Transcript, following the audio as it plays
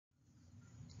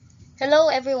Hello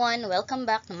everyone, welcome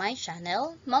back to my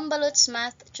channel, Mambalot's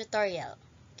Math Tutorial.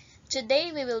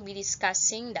 Today we will be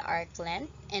discussing the arc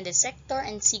length and the sector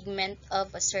and segment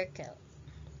of a circle.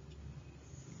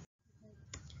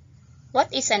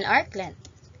 What is an arc length?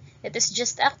 It is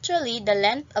just actually the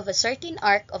length of a certain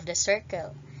arc of the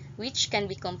circle, which can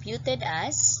be computed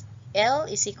as L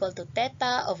is equal to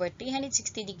theta over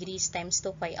 360 degrees times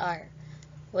 2 pi r,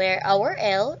 where our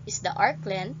L is the arc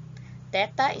length,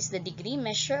 theta is the degree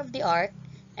measure of the arc,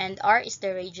 and r is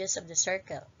the radius of the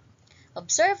circle.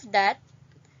 Observe that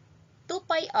 2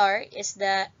 pi r is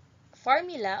the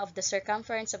formula of the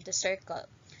circumference of the circle.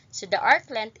 So the arc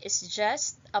length is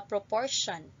just a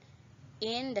proportion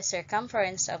in the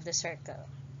circumference of the circle.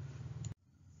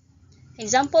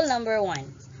 Example number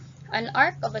 1. An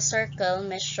arc of a circle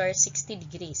measures 60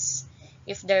 degrees.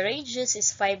 If the radius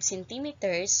is 5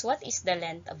 centimeters, what is the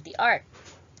length of the arc?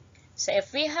 So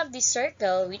if we have this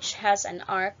circle which has an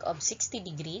arc of 60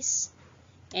 degrees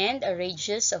and a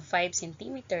radius of 5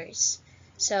 centimeters,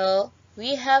 so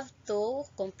we have to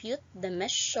compute the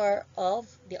measure of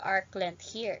the arc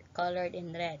length here, colored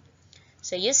in red.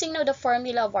 So using now the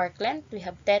formula of arc length, we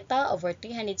have theta over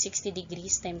 360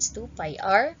 degrees times 2 pi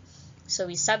r. So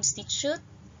we substitute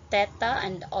theta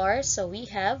and r, so we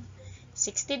have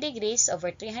 60 degrees over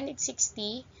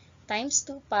 360 times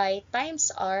 2 pi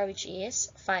times r, which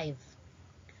is 5.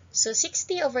 So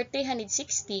 60 over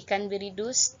 360 can be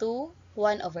reduced to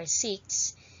 1 over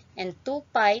 6, and 2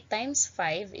 pi times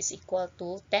 5 is equal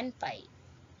to 10 pi.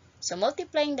 So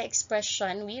multiplying the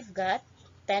expression, we've got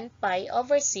 10 pi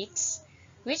over 6,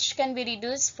 which can be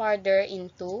reduced further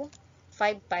into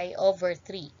 5 pi over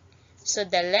 3. So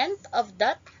the length of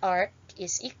that arc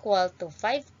is equal to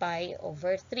 5 pi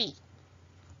over 3.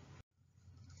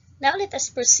 Now let us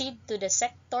proceed to the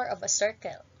sector of a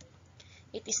circle.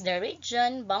 It is the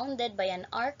region bounded by an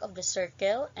arc of the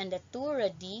circle and the two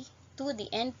radii to the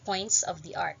endpoints of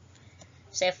the arc.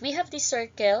 So if we have this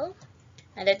circle,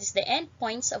 and that is the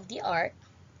endpoints of the arc,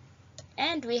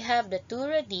 and we have the two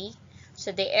radii,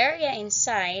 so the area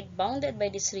inside bounded by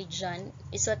this region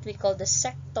is what we call the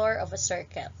sector of a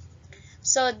circle.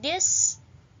 So this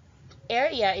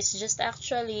area is just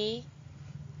actually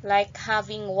like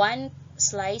having one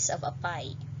slice of a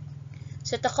pie.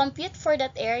 So to compute for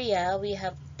that area, we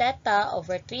have theta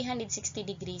over 360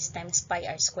 degrees times pi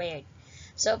r squared.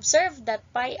 So observe that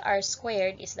pi r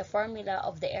squared is the formula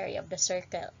of the area of the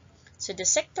circle. So the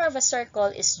sector of a circle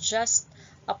is just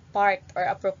a part or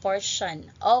a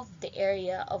proportion of the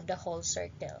area of the whole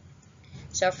circle.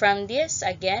 So from this,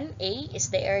 again, A is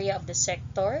the area of the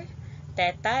sector,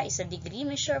 theta is the degree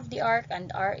measure of the arc,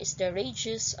 and r is the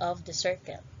radius of the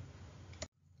circle.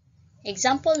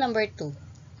 Example number 2.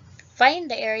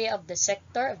 Find the area of the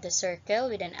sector of the circle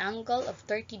with an angle of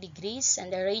 30 degrees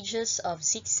and a radius of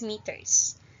 6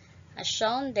 meters, as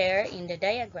shown there in the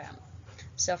diagram.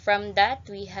 So from that,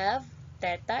 we have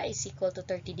theta is equal to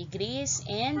 30 degrees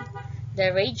and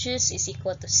the radius is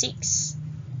equal to 6.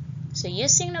 So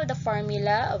using now the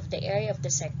formula of the area of the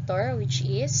sector, which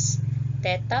is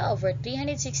theta over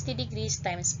 360 degrees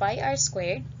times pi r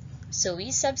squared, so we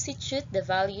substitute the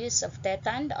values of theta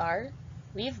and r.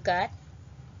 We've got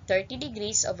 30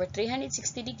 degrees over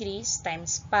 360 degrees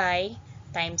times pi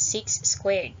times 6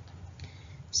 squared.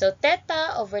 So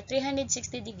theta over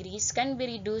 360 degrees can be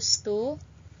reduced to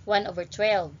 1 over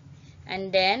 12.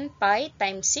 And then pi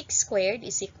times 6 squared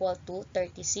is equal to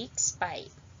 36 pi.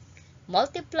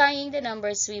 Multiplying the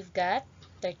numbers, we've got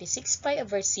 36 pi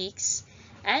over 6.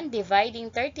 And dividing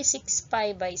 36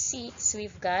 pi by 6,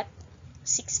 we've got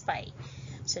 6 pi.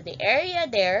 So the area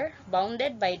there,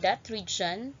 bounded by that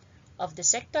region of the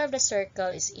sector of the circle,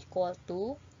 is equal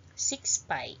to 6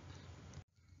 pi.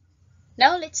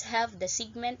 Now let's have the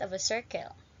segment of a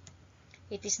circle.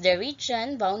 It is the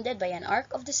region bounded by an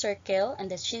arc of the circle and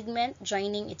the segment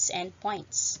joining its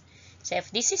endpoints. So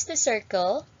if this is the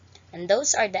circle, and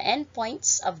those are the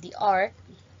endpoints of the arc,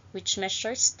 which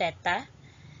measures theta,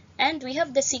 and we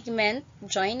have the segment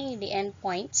joining the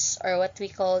endpoints, or what we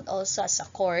call also as a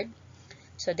chord.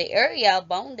 So the area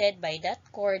bounded by that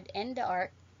chord and the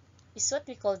arc is what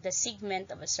we call the segment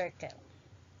of a circle.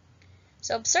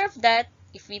 So observe that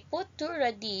if we put 2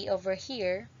 radii over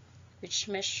here, which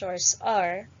measures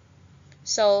r,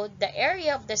 so the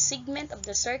area of the segment of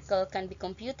the circle can be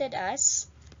computed as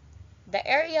the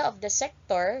area of the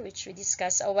sector, which we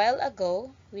discussed a while ago,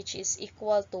 which is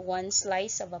equal to 1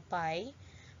 slice of a pie,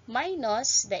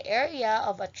 minus the area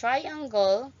of a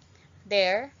triangle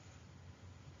there,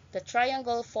 the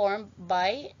triangle formed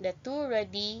by the 2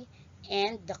 radii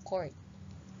and the chord.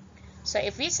 So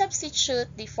if we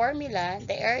substitute the formula,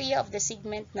 the area of the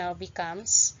segment now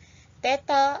becomes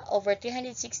theta over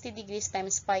 360 degrees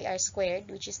times pi r squared,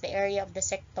 which is the area of the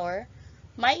sector,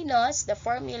 minus the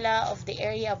formula of the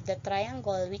area of the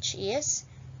triangle, which is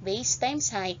base times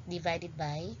height divided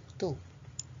by 2.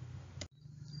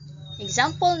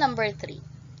 Example number 3.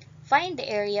 Find the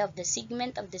area of the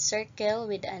segment of the circle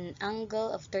with an angle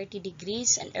of 30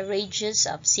 degrees and a radius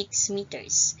of 6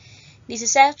 meters. This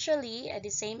is actually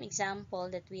the same example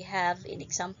that we have in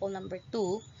example number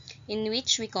 2, in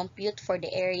which we compute for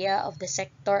the area of the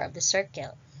sector of the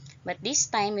circle. But this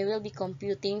time, we will be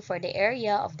computing for the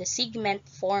area of the segment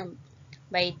formed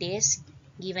by this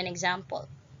given example.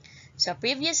 So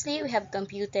previously, we have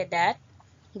computed that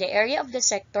the area of the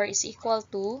sector is equal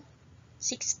to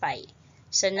 6 pi.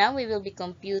 So now we will be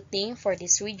computing for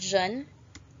this region.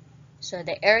 So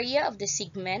the area of the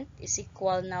segment is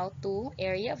equal now to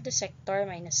area of the sector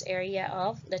minus area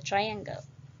of the triangle.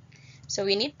 So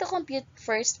we need to compute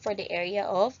first for the area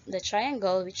of the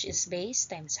triangle, which is base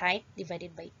times height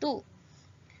divided by 2.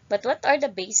 But what are the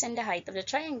base and the height of the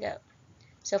triangle?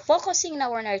 So focusing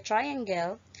now on our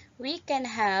triangle, we can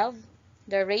have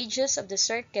the radius of the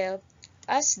circle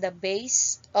as the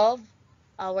base of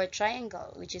our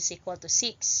triangle, which is equal to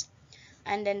 6.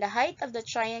 And then the height of the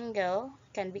triangle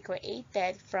can be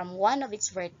created from one of its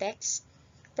vertex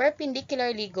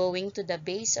perpendicularly going to the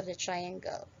base of the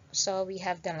triangle. So we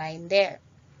have the line there.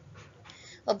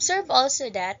 Observe also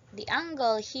that the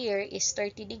angle here is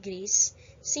 30 degrees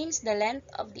since the length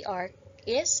of the arc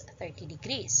is 30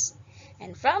 degrees.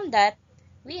 And from that,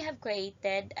 we have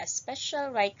created a special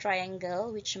right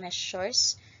triangle which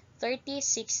measures 30,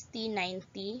 60,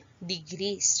 90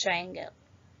 degrees triangle.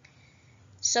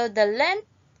 So the length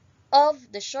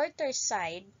of the shorter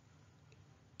side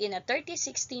in a 30,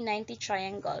 60, 90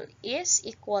 triangle is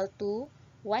equal to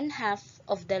 1/2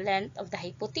 of the length of the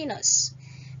hypotenuse.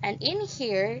 And in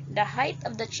here, the height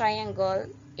of the triangle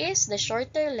is the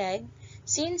shorter leg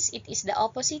since it is the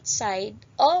opposite side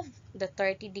of the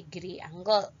 30-degree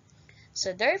angle.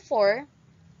 So therefore,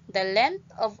 the length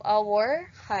of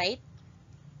our height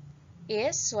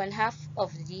is 1/2 of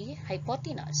the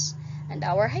hypotenuse. And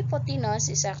our hypotenuse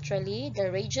is actually the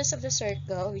radius of the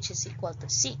circle, which is equal to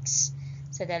 6.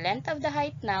 So the length of the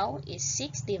height now is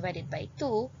 6 divided by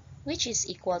 2, which is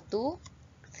equal to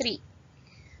 3.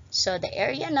 So the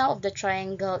area now of the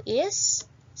triangle is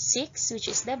 6, which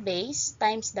is the base,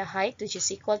 times the height, which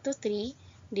is equal to 3,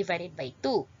 divided by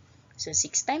 2. So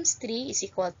 6 times 3 is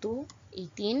equal to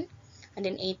 18. And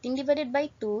then 18 divided by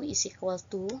 2 is equal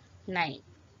to 9.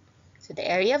 So the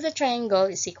area of the triangle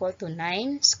is equal to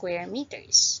 9 square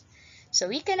meters. So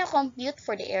we can now compute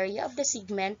for the area of the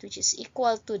segment, which is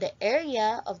equal to the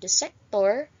area of the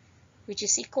sector, which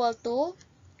is equal to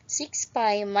 6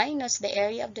 pi minus the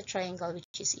area of the triangle,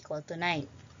 which is equal to 9.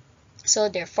 So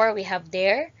therefore, we have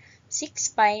there 6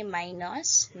 pi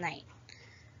minus 9.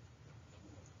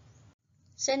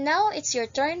 So now it's your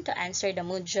turn to answer the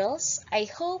modules. I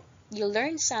hope you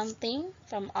learned something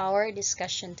from our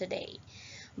discussion today.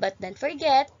 But don't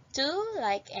forget to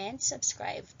like and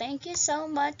subscribe. Thank you so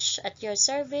much. At your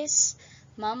service,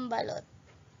 Ma'am Balot.